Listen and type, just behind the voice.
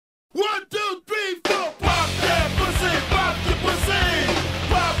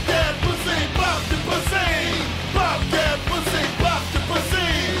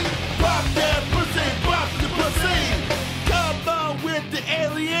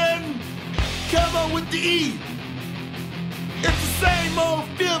come on with the E. It's the same old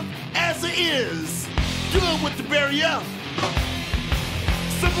filth as it is. Do it with the barrier.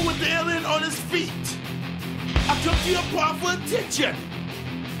 Simple with the alien on his feet. I come to your part for attention.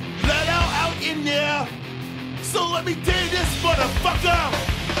 Let out in there. So let me tell you this, motherfucker.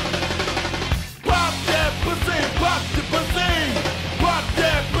 Pop that pussy, pop the pussy. Pop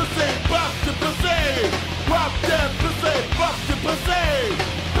that pussy, pop the pussy. Pop that pussy, pop the pussy.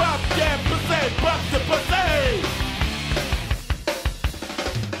 Pop that pussy, pop the pussy.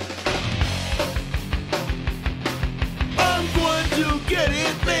 I'm going to get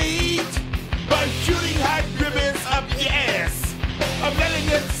it made by shooting hot ribbons up your ass. I'm letting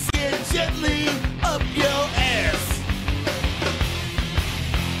it sit gently up your ass.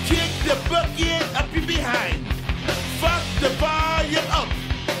 Kick the bucket up your behind. Fuck the volume up.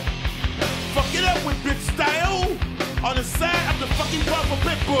 Fuck it up with bitch style on the side of the fucking proper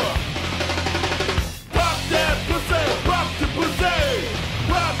pitbull. Pop that pussy, pop the pussy.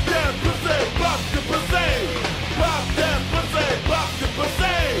 Pop that pussy, pop the pussy. Pop that pussy, pop the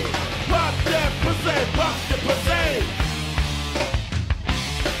pussy. Pop that pussy, pop the pussy.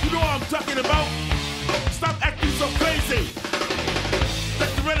 You know what I'm talking about? Stop acting so crazy. Let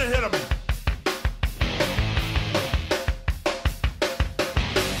the rhythm hit him.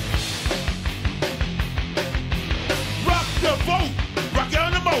 Rock the vote, rock it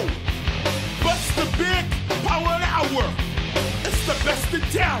on the mode. Bust the big power of the hour. It's the best in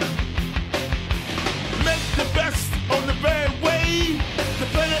town. Make the best on the bad way. The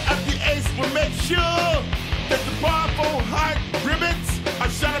planet of the ace will make sure that the powerful hot ribbons are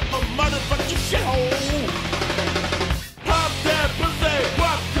shot up a motherfucking shithole. Pop that pussy,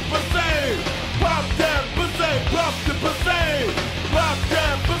 pop the pussy. Pop that pussy, pop the pussy. Pop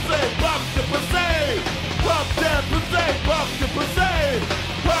that pussy, pop the pussy. Pop that pussy, pop the pussy.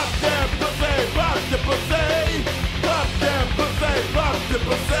 Pop that pussy, pop the pussy. Pop that pussy, pop the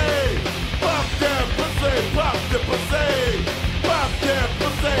pussy. Pop that pussy, pop the pussy. Pop that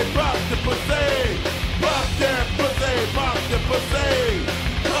pussy, pop the pussy. Pop that pussy, pop the pussy.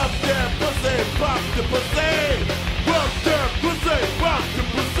 Pop that pussy, pop the pussy. Pop that pussy, pop the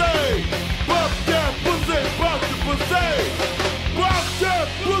pussy. Pop that pussy, pop the pussy. Pop that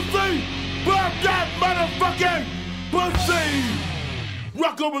pussy, pop that motherfucking pussy.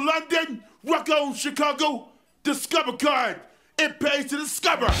 Rock over London, rock on Chicago. Discover card, it pays to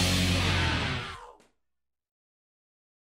discover.